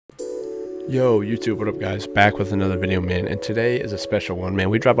Yo, YouTube, what up guys? Back with another video, man, and today is a special one, man.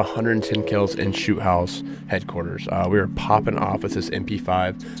 We dropped 110 kills in Shoot House headquarters. We were popping off with this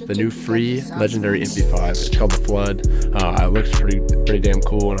MP5, the new free legendary MP5. It's called the Flood. It looks pretty damn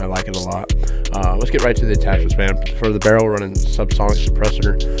cool, and I like it a lot. Let's get right to the attachments, man. For the barrel, running subsonic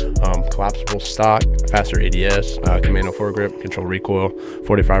suppressor, collapsible stock, faster ADS, commando foregrip, control recoil,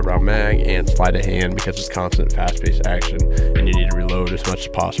 45 round mag, and slide of hand because it's constant fast-paced action, and you need to reload as much as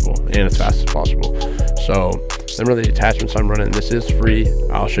possible and as fast as possible. So them are the attachments I'm running. This is free.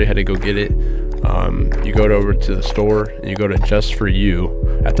 I'll show you how to go get it. You go over to the store and you go to just for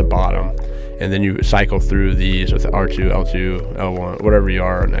you at the bottom, and then you cycle through these with the R2, L2, L1, whatever you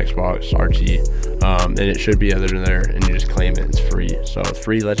are on Xbox, RT, and it should be other than there, and you just claim it. It's free. So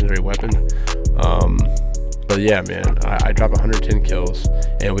free legendary weapon. But yeah, man, I drop 110 kills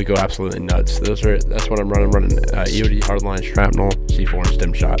and we go absolutely nuts. That's what I'm running EOD, hardline, shrapnel, C4, and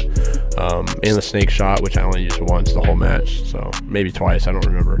stem shot, and the snake shot, which I only used once the whole match, so maybe twice, I don't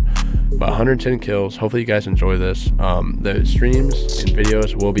remember. But 110 kills. Hopefully you guys enjoy this. The streams and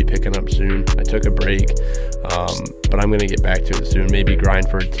videos will be picking up soon. I took a break, but I'm gonna get back to it soon. Maybe grind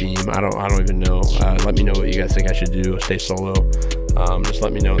for a team. I don't even know. Let me know what you guys think I should do. Stay solo. Just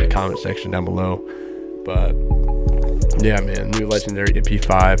let me know in the comment section down below. But yeah, man, new legendary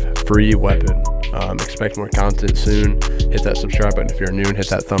MP5 free weapon. Expect more content soon. Hit that subscribe button if you're new, and hit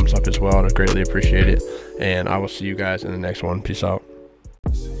that thumbs up as well. I'd greatly appreciate it, and I will see you guys in the next one. Peace out.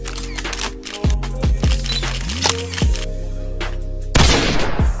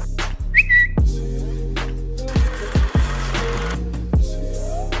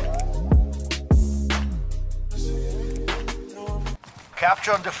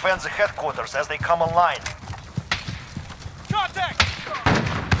 Capture and defend the headquarters as they come online. Contact!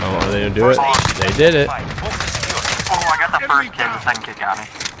 Oh, are they gonna do it? They did it. Oh, I got the first kill, the second kill got me.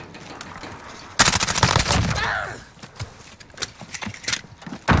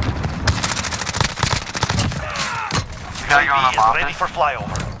 UAV is ready for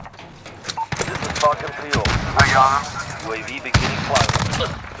flyover. This is Falcon 3-0. I got him. UAV beginning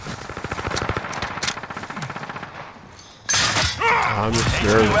flyover. I'm just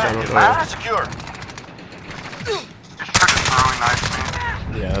nervous. I don't know. Secure. Just took a throwing knife to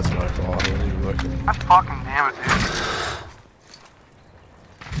me. Yeah, that's my fault. I wasn't even looking. God fucking damn it, dude.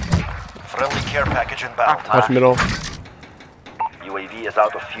 Friendly care package inbound. Touch middle. UAV is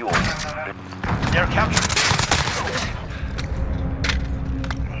out of fuel. They're captured.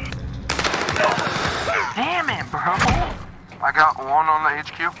 Damn it, bro. I got one on the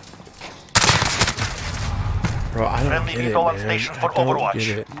HQ. Bro, I don't Friendly get it, vehicle on man. station for I don't Overwatch.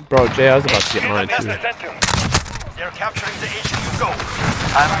 get it. Bro, Jay, I was about to get mine too. They're capturing the HQ. Go.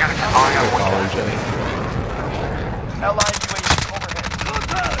 I'm gonna get on. I got one. Jay. Allied UAV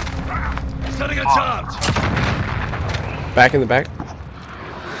overhead. Setting a charge. Back in the back.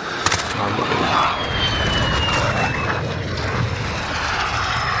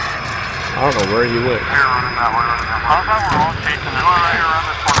 I don't know where he went. You're running that way, running that way. I thought we're all chasing this way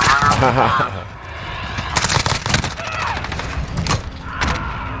around this corner, right?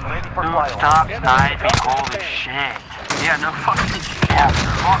 Ready for Dude, flyover. stop sniping, holy shit. Yeah, no fucking shit.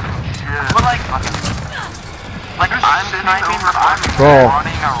 Fucking shit. But like I'm sniping, Bro,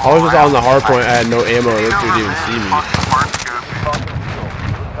 I was just on the hard point. I had no ammo, and this dude didn't even see me.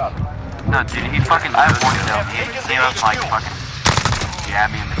 No, dude, he fucking I have one kill. He came up like fucking jab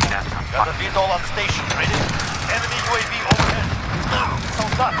me in the chest. Got the VTOL on station. Ready? Enemy UAV overhead. So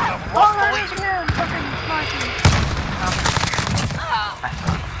done. We have lost the lead.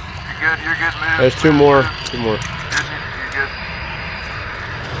 You're good, man. There's two more. Two more. You're good.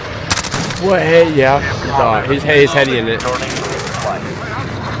 What? Hey, yeah. He's heady in it.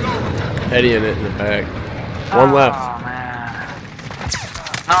 Heady in it in the back. One left. Oh, man.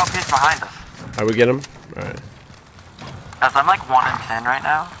 No, he's behind us. Alright, we get him? Alright. Guys, I'm like 1 in 10 right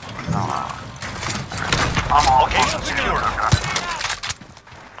now. I'm all Location secured.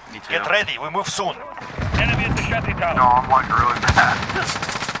 Me too. Get ready. We move soon. Enemy at the shanty town. No, I'm like really bad.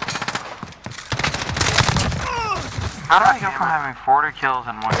 How do I go from having 40 kills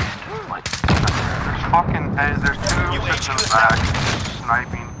in one game to like, there's fucking, there's two sits in the back,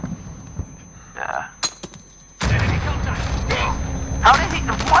 sniping. Yeah. How did he,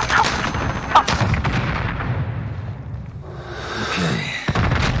 what the fuck?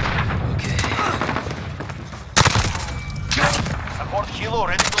 Support helo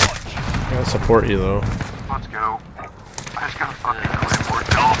ready to launch. Yeah, support helo. Let's go. I just gotta fucking report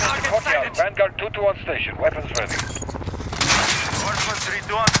kills. Vanguard 2-2 on station. Weapons ready. Orphan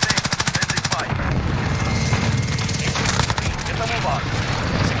 3-2 on station. Ready to fight. Get the move on.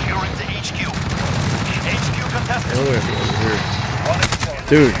 Securing the HQ. HQ contested. Oh, they're over here.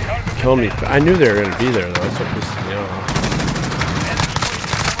 Dude, kill me. I knew they were gonna be there though. That's what pissed me off.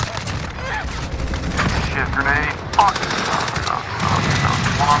 Shit grenade. Fuck.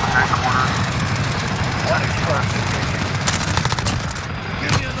 One on the headquarters.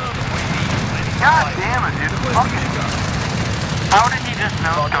 God damn it, dude. Fucking. How did he just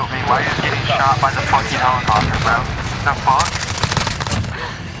no-scope me while he was getting shot by the fucking helicopter, bro? The fuck?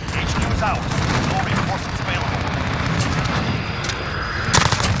 HQ is ours. No reinforcements available.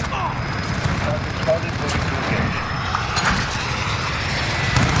 Target moving to engage.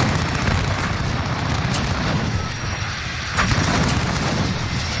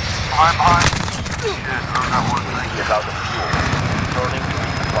 Behind. Shit, that one thing. Get out of fuel. Turning to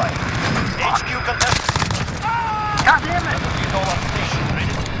resupply. HQ contested. God damn it! Vehicle on station. Ready?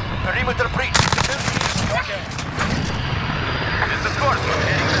 Perimeter breach. Okay. This is course.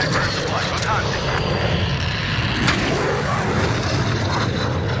 Heading back for supply. Good hunting.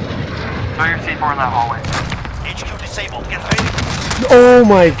 Throw your C4 in that hallway. HQ disabled. Get ready. Oh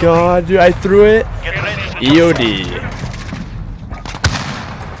my god, dude! I threw it. Get ready. EOD.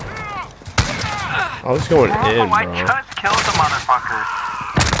 I was going in, I bro. just killed the motherfucker.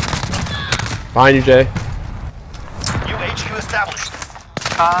 Behind you, Jay. New HQ established.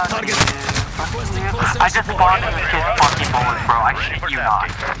 I just spawned in this kid's fucking bullets, bro. I shit you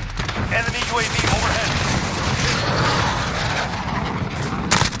not. Enemy UAV overhead.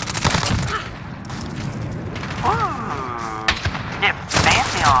 Ooh. Get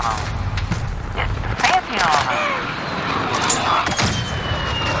fancy on him. Get fancy on him.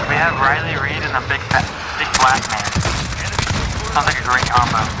 We have Riley Reed and a big black man. Sounds like a great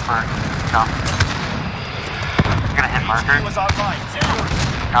combo for jump. You're gonna hit marker. HQ is online. Security.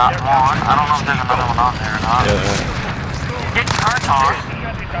 Got one. I don't know if there's another one on there or not. Yeah. Get car talk.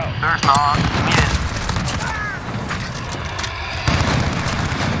 There's not. Meet it.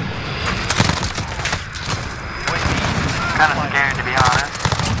 Kind of scared to be honest.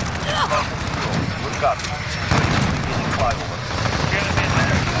 Good copy. Beginning flyover.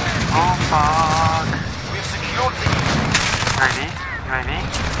 Oh fuck. We've secured the UAV?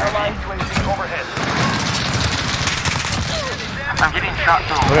 Allied UAV overhead. I'm getting shot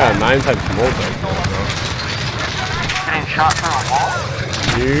through a I wall. got 9 times multi, bro. Getting shot through a wall?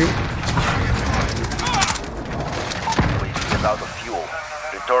 Dude. UAV is out of fuel.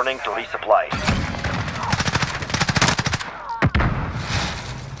 Returning to resupply.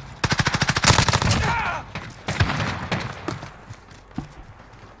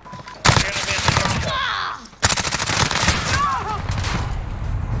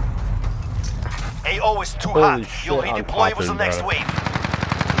 AO is too Holy hot. shit, You'll I'm redeploy with the popping, next bro. wave.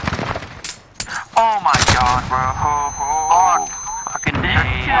 Oh my god, bro. Oh, fucking damn.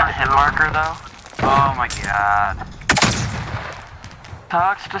 Hit marker though? Oh my god.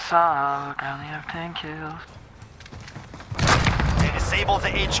 Talks to suck. I only have 10 kills. They disabled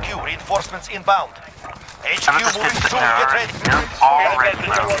the HQ. Reinforcements inbound. HQ I'm just moving hit the soon. tower. Get ready. Yep, all ready,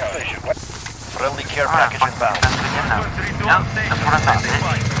 Enemy bro. at the station. Friendly care Alright, package fucking inbound. defense again now. Yep, that's what I thought,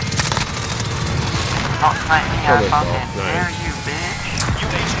 bitch. Don't snipe me, I fucking dare you, bitch. New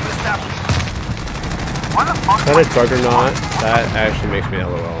HQ established. What the fuck? Is that a juggernaut? That actually makes me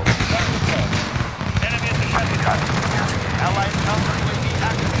LOL. Enemy at the shanty tower. Allied counter UAV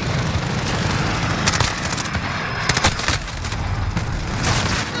activated.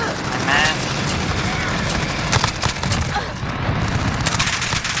 Man.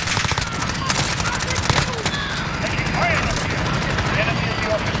 Taking fire. Enemy at the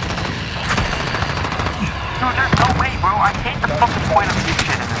office. Dude, there's no way, bro. I hate the fucking point of view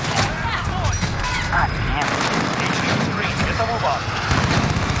shit in this game. God damn it. HQ is green. Get the move on.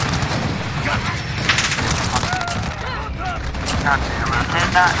 God damn it. Did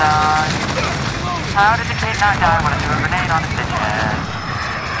not die. How did the kid not die when I threw a grenade on his bitch ass?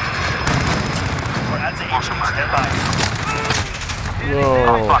 We're at the HQ. Stand by. Oh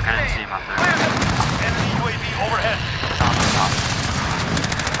No. fuck, I didn't see him up there. Enemy UAV overhead.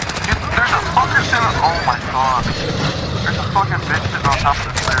 Dude, there's a fucker sitting. Oh my god. There's a fucking bitch sitting on top of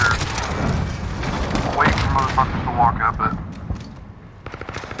the stairs. Waiting for motherfuckers to walk up it.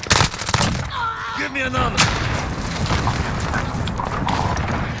 Give me another.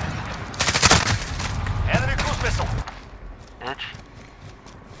 Enemy cruise missile. Bitch.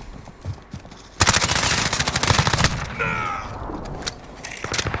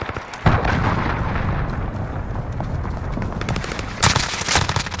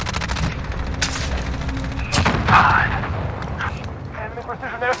 Enemy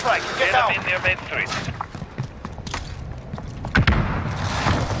precision airstrike. Get down. Enemy near Main Street.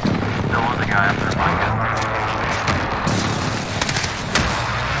 No guy up there, Micah.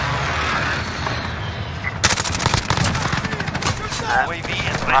 UAV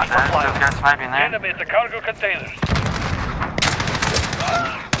is ready for Those flight. guys sniping there. Enemy at the cargo containers.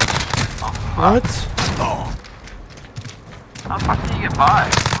 What? How the fuck did you get by?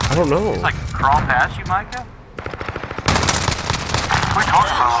 I don't know. It's like crawl past you, Micah? What are you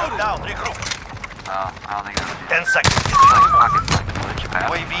talking about? Shoot down, regroup. I don't think it was 10 seconds. fucking glitch past.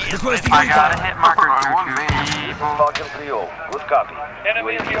 UAV is ready for I got a flight. hit marker to people. Falcon 3-0. Good copy.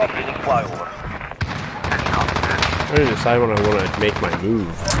 Enemy in the open. Flyover. I need to decide when I want to make my move.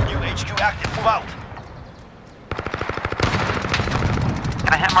 New HQ active. Move out.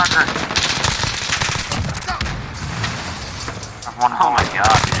 Got a hit marker. One, oh my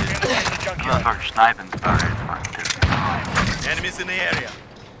god, dude. Enemy in the junkyard. Motherfucker sniping started. Enemies in the area.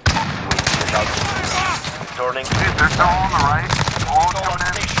 Turning. Dude, they're still on the right. All coming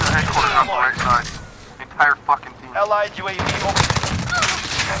in to the headquarters on the right side. The entire fucking team. Allied UAV open.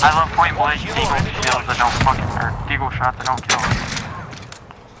 I love point blank deagle kills that don't fucking, or deagle shots that don't kill.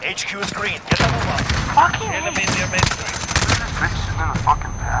 HQ is green. Get the move out. Fucking Enemy in the main street. bitches in the fucking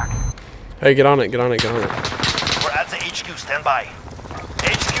back. Hey, get on it, get on it, get on it. We're at the HQ. Stand by.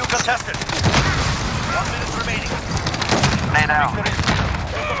 HQ contested. 1 minute remaining. Nade out. Victory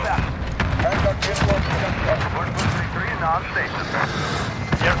is welcome back.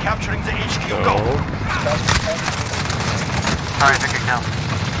 They're capturing the HQ. Go. No. Sorry, took a kill.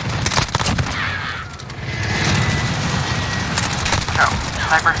 Go.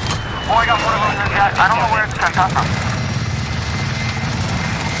 Sniper. Oh, I got one of those guys. I don't know where it's gonna come from.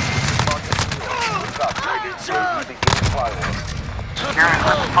 Hearing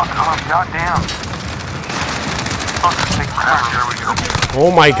the fuck off, goddamn. Oh, this big crap. Here we go.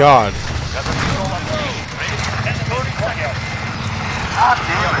 Oh my god. Got the control on three. Ready for 30 seconds. God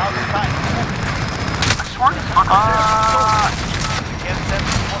damn it. I swear to fuck. Can't send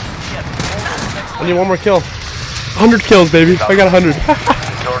forces yet. I need one more kill. 100 kills, baby. I got 100.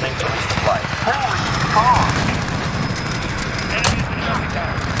 Returning to resupply. Holy fuck. Enemy in the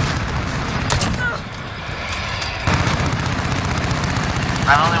junkyard.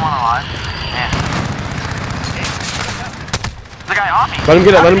 I'm the only one alive. Man. There's a guy on me. Let him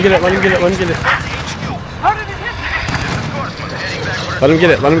get it, let him get it, let him get it, let him get it. That's HQ. How did he hit me? Let him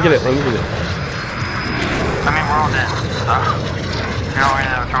get it, let him get it, let him get it. I mean, we're all dead. So, you don't really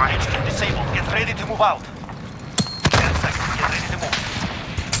have a choice. HQ disabled. Get ready to move out. 10 seconds. Get ready to move.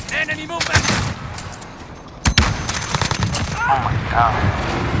 Enemy movement. Oh my god.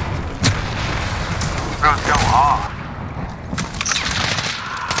 Bro, go off.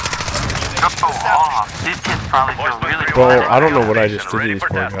 Go off. These kids probably feel really Bro, bad. I don't know what I just did to these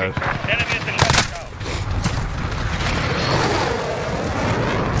poor guys. Enemy at the junkyard.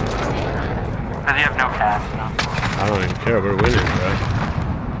 Because you have no cash, so. I don't even care, we're winning, bro.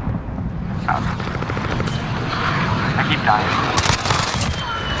 I keep dying.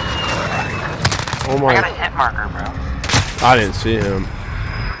 Oh I got a my, hit marker, bro. I didn't see him.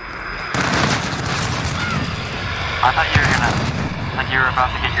 I thought you were gonna, like you were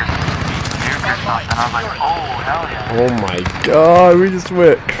about to get your nuke or something. I was like, oh, hell yeah. Oh my god, we just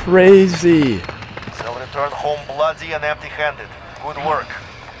went crazy. They'll return home bloody and empty-handed. Good work.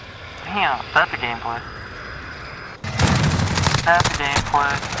 Damn, that's a gameplay. That's a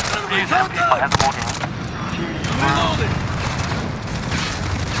gameplay. Use MP5 as a whole game. Reloading.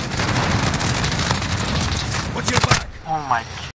 What's your back? Oh my